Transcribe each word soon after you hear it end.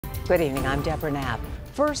Good evening, I'm Deborah Knapp.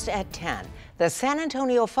 First at 10, the San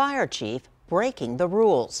Antonio fire chief breaking the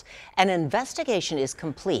rules. An investigation is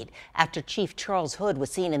complete after Chief Charles Hood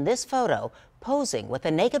was seen in this photo posing with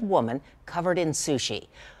a naked woman covered in sushi.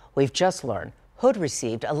 We've just learned Hood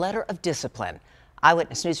received a letter of discipline.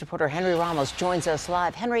 Eyewitness News reporter Henry Ramos joins us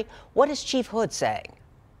live. Henry, what is Chief Hood saying?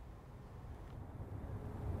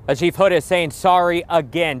 Chief Hood is saying sorry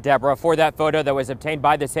again, Deborah, for that photo that was obtained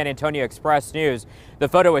by the San Antonio Express-News. The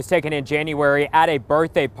photo was taken in January at a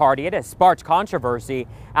birthday party. It has sparked controversy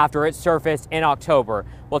after it surfaced in October.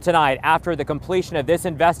 Well, tonight, after the completion of this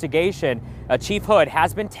investigation, Chief Hood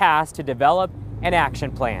has been tasked to develop an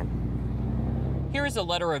action plan. Here is a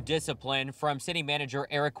letter of discipline from City Manager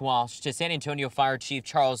Eric Walsh to San Antonio Fire Chief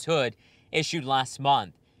Charles Hood, issued last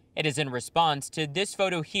month. It is in response to this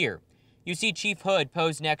photo here. You see Chief Hood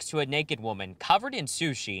posed next to a naked woman covered in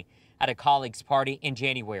sushi at a colleague's party in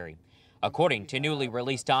January. According to newly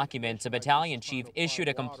released documents, a battalion chief issued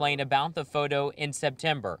a complaint about the photo in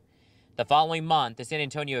September. The following month, the San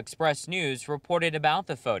Antonio Express-News reported about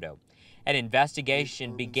the photo. An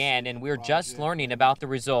investigation began, and we're just learning about the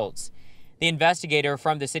results. The investigator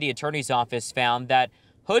from the city attorney's office found that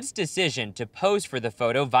Hood's decision to pose for the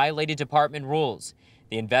photo violated department rules.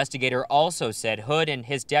 The investigator also said Hood and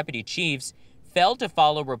his deputy chiefs failed to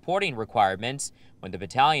follow reporting requirements when the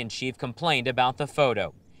battalion chief complained about the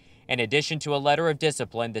photo. In addition to a letter of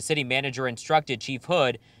discipline, the city manager instructed Chief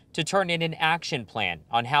Hood to turn in an action plan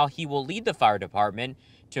on how he will lead the fire department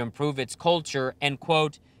to improve its culture and,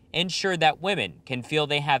 quote, ensure that women can feel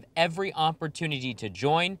they have every opportunity to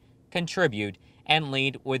join, contribute, and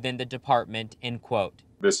lead within the department, end quote.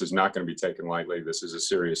 This is not going to be taken lightly. This is a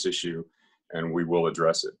serious issue, and we will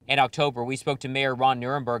address it. In October, we spoke to Mayor Ron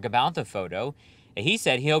Nirenberg about the photo. He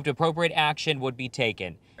said he hoped appropriate action would be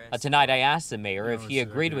taken. Tonight, I asked the mayor if he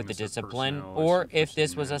agreed with the discipline or if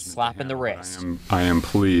this was a slap in the wrist. I am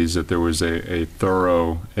pleased that there was a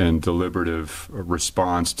thorough and deliberative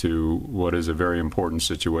response to what is a very important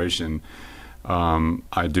situation.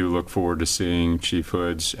 I do look forward to seeing Chief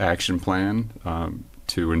Hood's action plan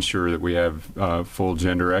to ensure that we have full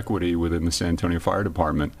gender equity within the San Antonio Fire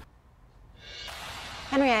Department.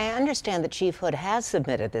 Henry, I understand that Chief Hood has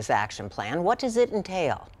submitted this action plan. What does it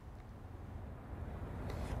entail?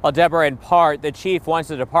 Well, Deborah, in part, the chief wants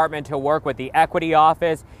the department to work with the Equity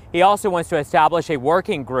Office. He also wants to establish a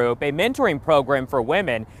working group, a mentoring program for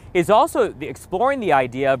women. He's also exploring the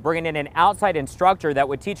idea of bringing in an outside instructor that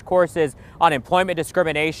would teach courses on employment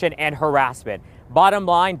discrimination and harassment. Bottom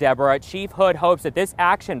line, Deborah, Chief Hood hopes that this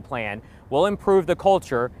action plan will improve the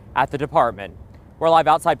culture at the department. We're live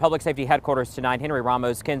outside Public Safety Headquarters tonight. Henry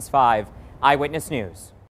Ramos, KENS 5, Eyewitness News.